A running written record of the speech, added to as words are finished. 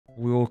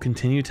We will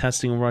continue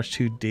testing Overwatch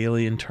 2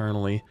 daily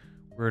internally.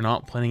 We're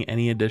not planning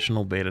any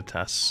additional beta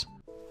tests.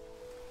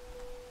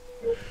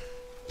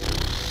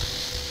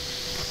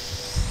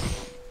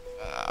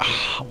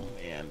 Oh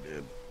man,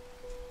 dude.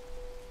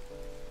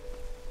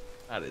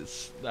 That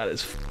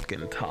is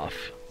fucking tough.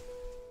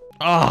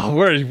 Oh,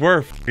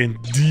 we're fucking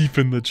deep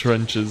in the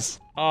trenches.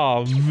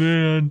 Oh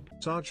man.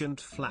 Sergeant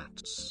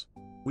Flats,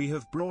 we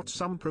have brought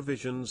some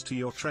provisions to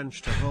your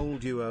trench to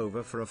hold you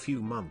over for a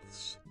few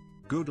months.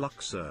 Good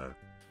luck, sir.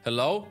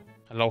 Hello?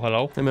 Hello,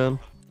 hello. Hey man.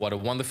 What a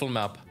wonderful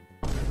map.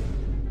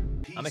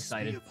 I'm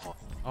excited.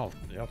 Oh,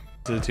 yep.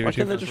 To the tier Why 2.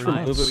 can't they just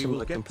remove it from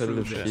the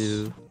competitive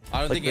queue?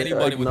 I don't Like, think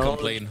anybody would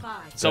acknowledge- complain.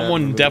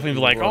 Someone definitely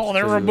be like, oh,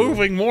 they're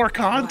removing more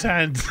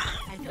content.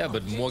 Yeah,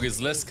 but Morg is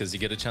less because you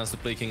get a chance to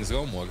play King's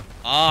Go Morg.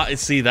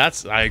 See,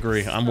 I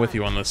agree. I'm with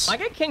you on this. I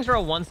get King's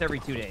Row once every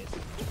 2 days.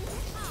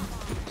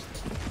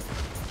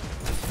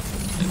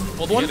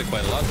 Hold You one. get it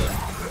quite a lot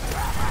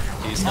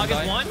then. He's August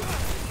hentai.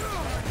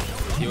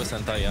 1? He was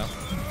hentai, yeah.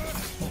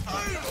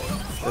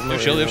 They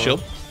have shield, they have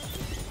shield.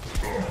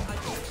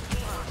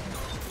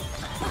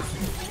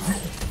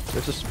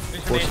 There's just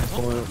forcing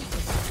point.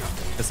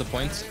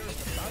 Disappoint.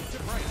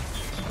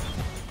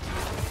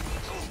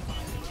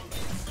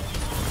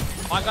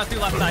 Oh, I got through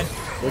left side.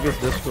 Look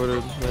at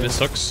discorded. Man. This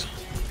sucks.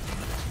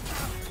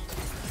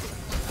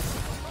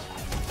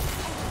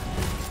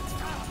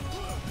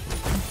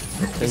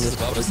 This is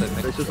Babas, I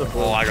think. There's just a Oh,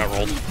 ball. I got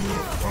rolled.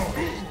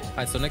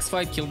 Alright, so next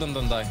fight, kill them,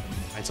 don't die.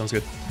 Alright, sounds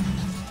good.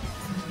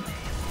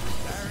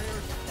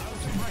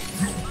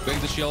 Break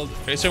the shield.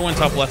 Tracer went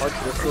top left.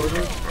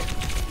 Discorded.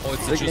 Oh,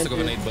 it's the juice to go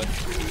grenade, but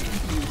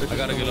I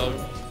gotta get out.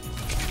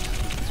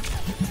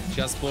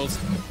 She has pulls.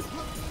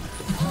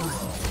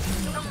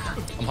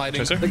 I'm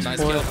hiding. Tracer? Nice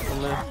kill.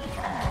 On there.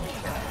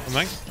 Come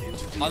back.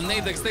 I'll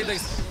nade Dex, nade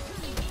Dex.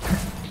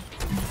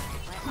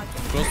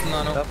 Close to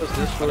nano. That was Put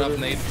up discorded.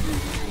 nade.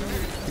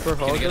 Keep her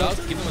Can you get out?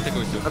 hog. Keep them on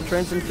takeaway too. I'm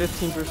transing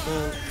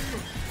 15%.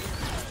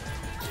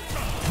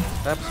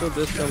 Tap's still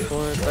discount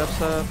point. Tap's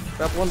half.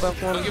 Tap one, Don't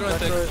give her a back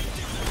tick. right.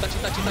 Touch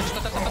it, touch it, touch it,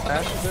 touch it, touch it.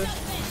 Ash this.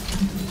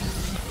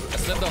 I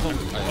slept the home.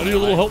 I need a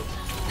little help.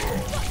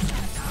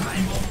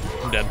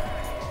 I'm dead.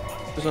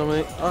 There's on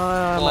me.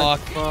 Ah, my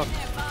fuck.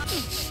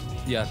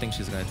 Yeah, I think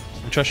she's dead.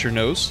 I trust your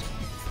nose.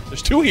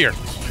 There's two here.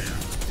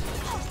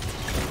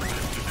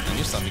 And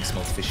your stomach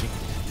smells fishy.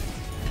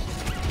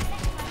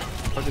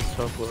 Fuck is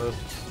tough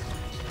left.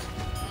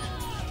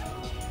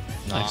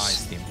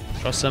 Nice team.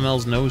 Trust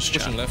ML's nose,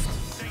 Pushing chat. left.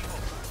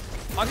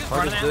 I'll just run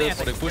August that. this.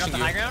 I think They're pushing the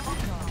you. high ground.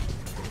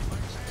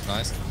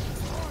 Nice.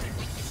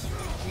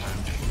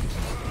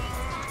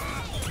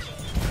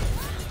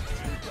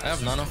 I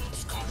have nano.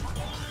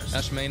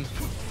 Ash main.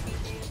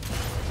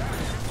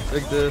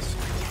 Big disc.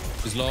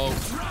 He's low.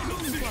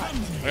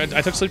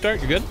 I took sleep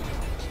dart. You good?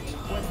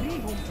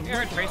 You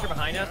heard Tracer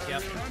behind us?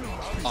 Yep.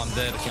 Oh, I'm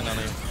dead. I can't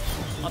nano you.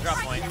 I'll drop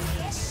point.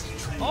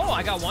 Oh,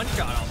 I got one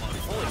shot almost.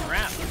 Holy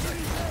crap.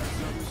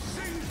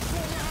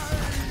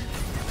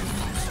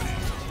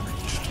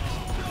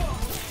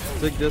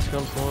 Big disc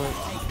on point.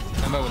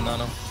 I'm out with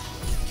nano.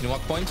 Can you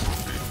walk point?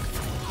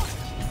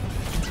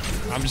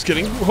 I'm just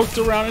getting hooked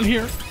around in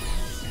here.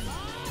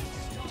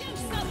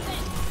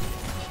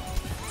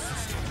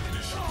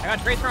 I got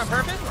Tracer on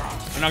purpose.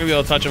 I'm not gonna be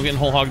able to touch. I'm getting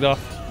whole hogged off.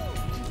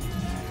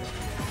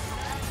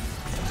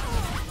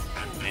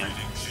 Man.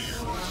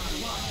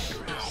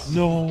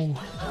 No.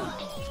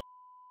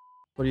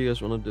 What do you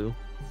guys want to do?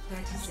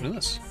 Let's do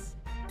this.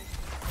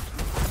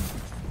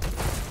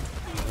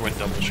 Went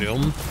double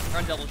shield.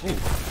 Run double shoot.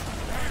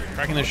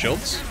 Cracking their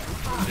shields.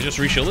 They just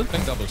reshielded. I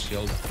think double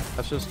shield.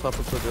 That's just top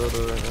of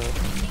Pagoda right now.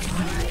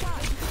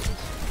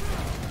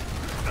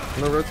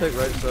 I'm gonna rotate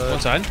right side. One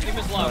side. Give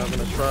us low. I'm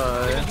gonna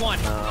try. Give us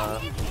one. Nah.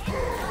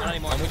 Not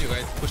anymore. I'm with you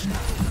guys. Push.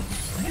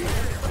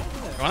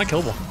 Go on a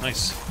killable.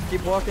 Nice.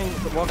 Keep walking.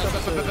 Walk up.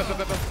 Help, help, help,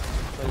 help, help.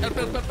 Help,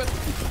 help, help, help.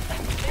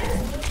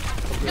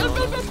 Help,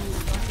 help, help.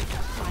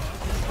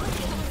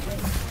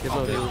 Give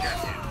no heals.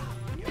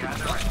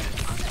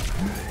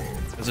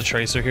 There's a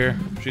tracer here.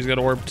 She's got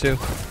a orb too.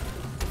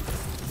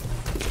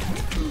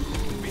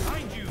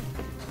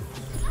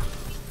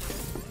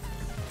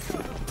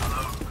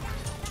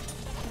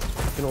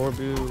 Can orb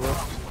you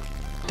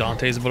left.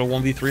 Dante's about a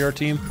 1v3 our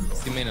team.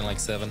 See main in like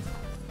 7.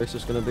 It's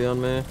just gonna be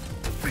on me.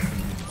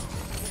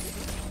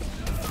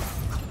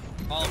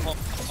 Follow point.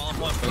 Follow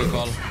point. Good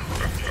call.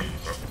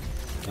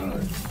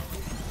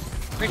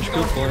 Tracer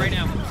going for you right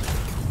now.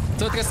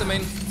 Third gets the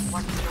main.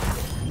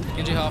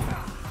 Genji half.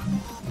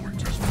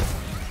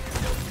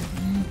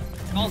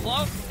 Call's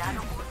low.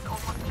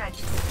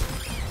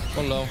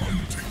 One low.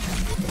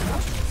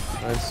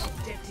 Nice.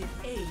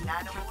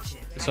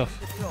 Good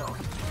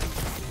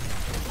stuff.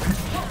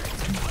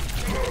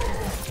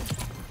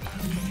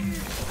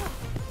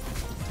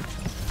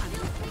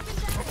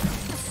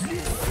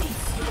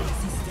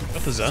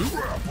 Got the Zen?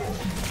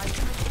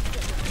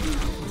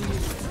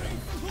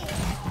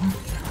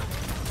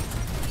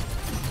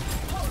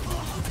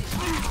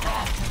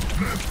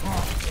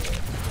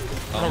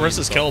 Oh, rest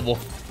is killable.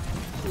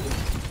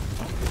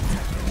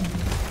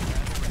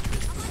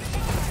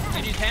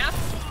 path.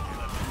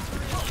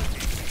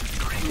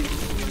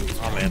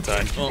 I'm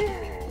anti. Oh.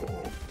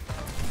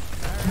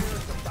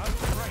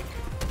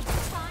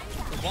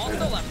 The ball's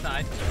still left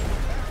side.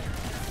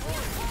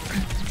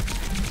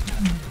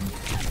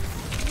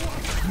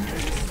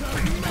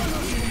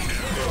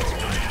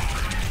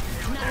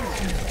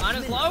 On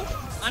his low.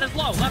 On his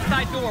low. Left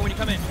side door when you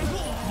come in.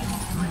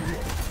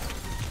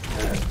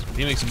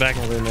 He makes it back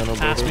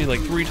past me like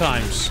 3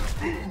 times.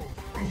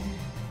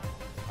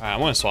 Alright, I'm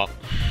gonna swap.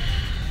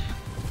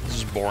 This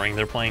is boring.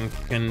 They're playing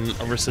fucking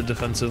Orisa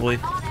defensively.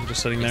 I'm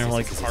just sitting there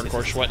like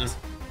hardcore sweating.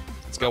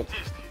 Let's go.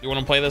 You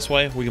wanna play this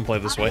way? We can play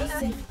this way.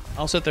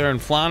 I'll sit there and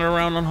flounder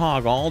around on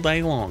Hog all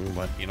day long,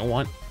 but you know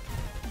what?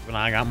 Even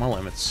I got my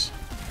limits.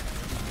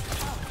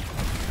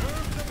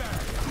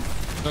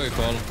 Okay,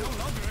 call.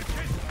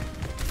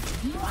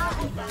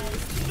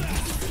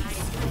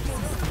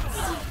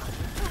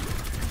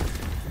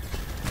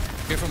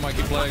 Careful,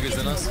 Mikey Plague is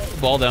in us.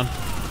 Ball down.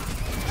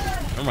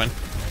 Never mind.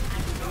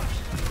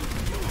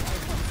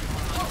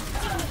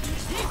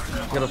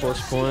 Got a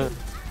force point.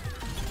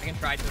 I can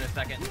try to in a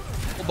second.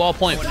 Ball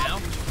point. Going now.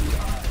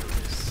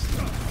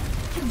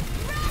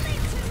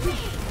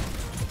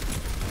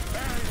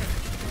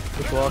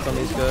 Just walk on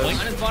these guys.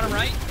 On his bottom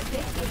right.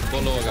 Go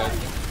lower, guys.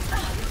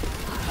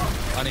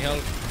 Any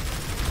help?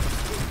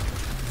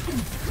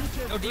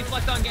 No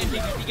deflect on Genji.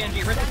 You see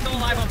Genji. Risk is still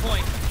alive on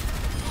point.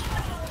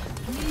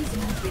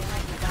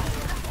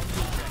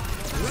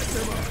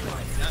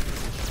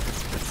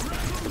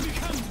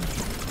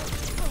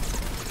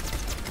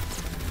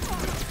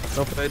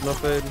 No fade, no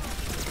fade.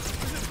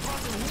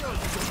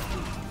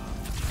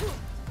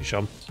 You show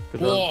him.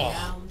 Good Whoa.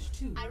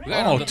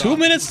 Oh, 2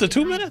 minutes to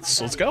 2 minutes.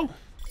 Let's go.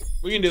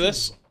 We can do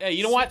this. Hey,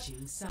 you know what?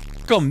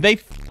 Come, they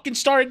fucking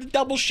started the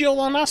double shield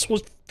on us.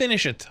 We'll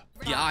finish it.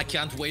 Yeah, I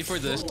can't wait for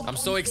this. I'm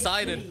so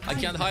excited. I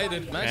can't hide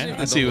it. Imagine Okay, if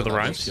let's they see don't what the go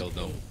double rhymes. shield,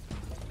 though.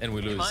 And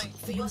we lose. Fine.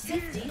 For your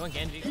safety, Going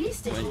Genji. please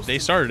stay close. They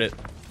started it.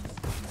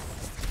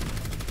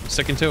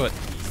 Sticking to it.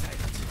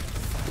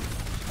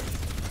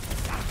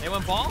 They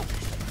went ball.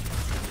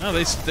 No,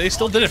 they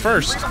still did it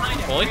first. Right behind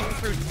him. Fully.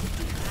 Through.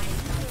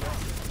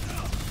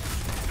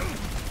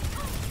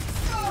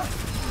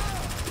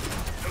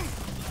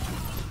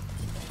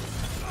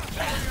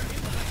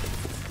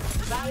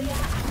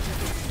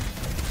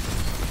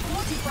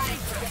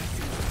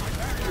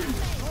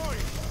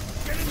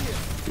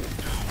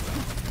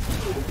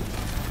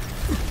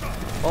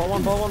 Ball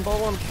one, ball one, ball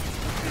one.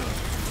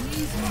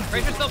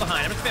 Tracer's still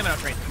behind. I'm just spamming out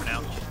Tracer for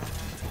now.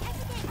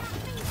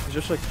 He's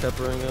just like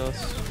peppering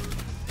us.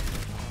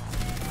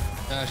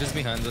 Yeah, just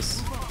behind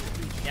us.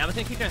 Yeah, I'm just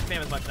gonna keep trying to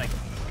spam as much as I can.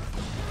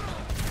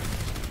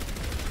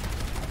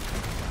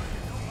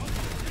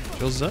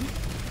 Kills done.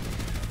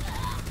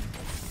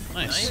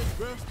 Nice.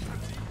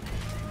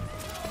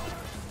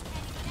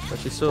 But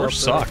she's still Or up there.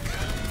 suck.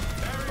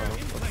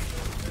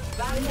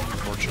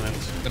 Unfortunate.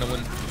 Gonna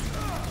win.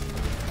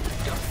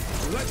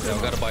 Yeah,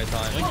 we gotta buy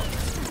time.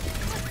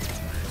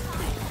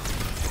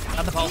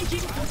 Not the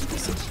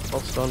pulse.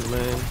 All stunned me.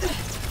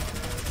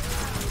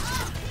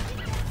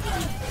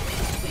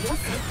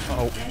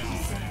 Oh.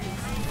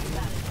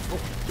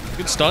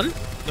 Good stun.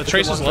 The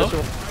trace is low.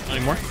 Not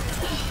anymore.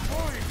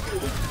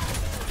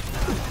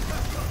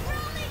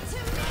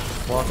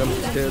 Walk him,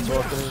 kids,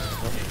 walk him.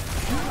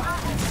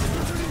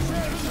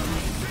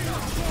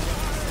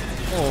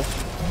 Oh.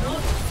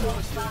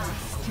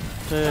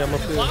 Hey, I'm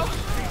up here. Low.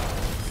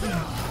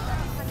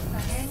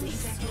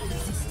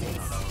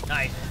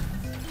 Nice.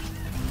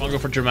 I'll go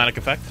for dramatic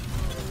effect.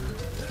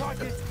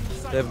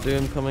 They have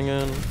Doom coming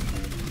in.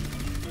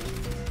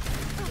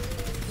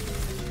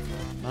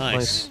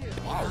 Nice.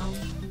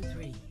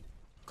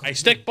 I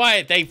stick by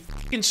it. They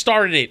fucking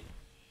started it.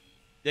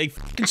 They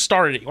fucking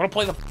started it. You want to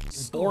play the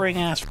boring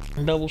ass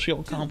double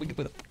shield comp? We can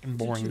play the fucking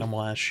boring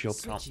double ass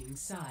shield comp.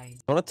 I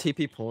want a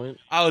TP point.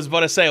 I was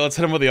about to say, let's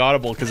hit them with the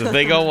audible because if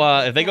they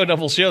go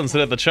double shield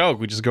instead of the choke,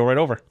 we just go right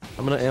over.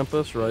 I'm gonna amp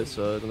us right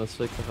side and let's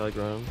take the high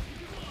ground.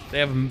 They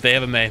have a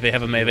May. They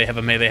have a May. They have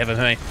a May. They have a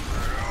May.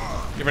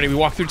 Get ready. We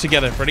walk through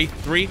together. Ready?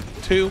 3,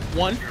 2,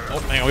 1. Oh,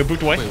 hang on. We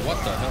booped away. Wait, what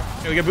the hell?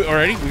 Okay, we get booped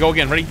already. We go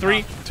again. Ready?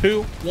 3,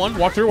 2, 1.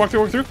 Walk through. Walk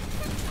through. Walk through.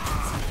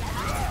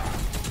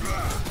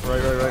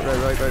 Right.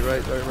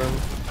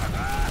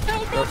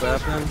 What's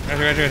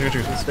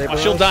happening? Oh,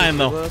 she'll dying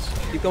though.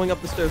 Keep going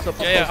up the stairs. Up,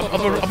 Yeah, up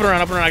and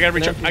around. I gotta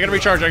recharge. I gotta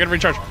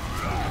recharge.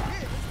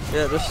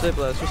 Yeah, just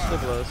stabilize.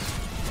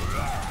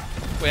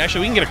 Wait,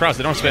 actually, we can get across.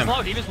 They don't spam.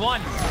 Low. Demon's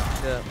one.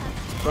 Yeah.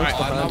 Alright,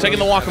 behind. I'm taking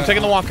the walk.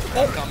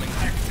 Oh, Coming.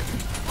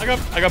 I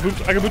got booped.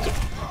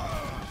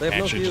 They have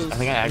no Actually, views. I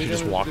think I actually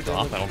just Medium, walked good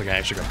off. I damage. don't think I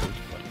actually got booped.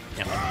 But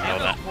can't let me know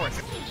that. Of course.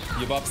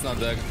 Your bob's not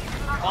dead.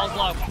 Ball's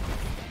low.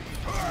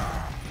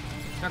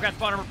 No grab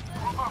spawner.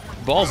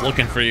 Ball's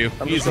looking for you.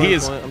 I'm He just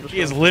is going point, I'm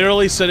just going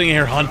literally sitting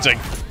here hunting.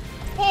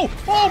 Oh,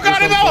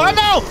 God,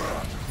 ML!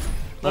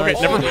 Okay,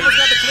 Nice. never mind.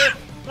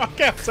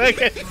 Okay, I'll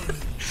take it.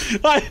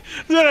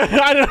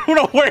 I don't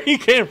know where he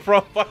came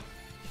from. I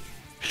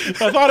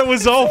thought it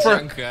was over.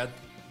 Junkrat.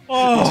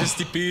 Oh, Just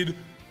TP'd.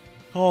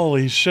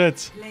 holy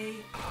shit.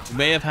 We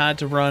may have had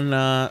to run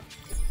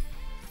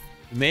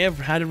We may have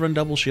had to run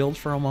double shield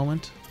for a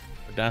moment,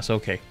 but that's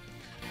okay.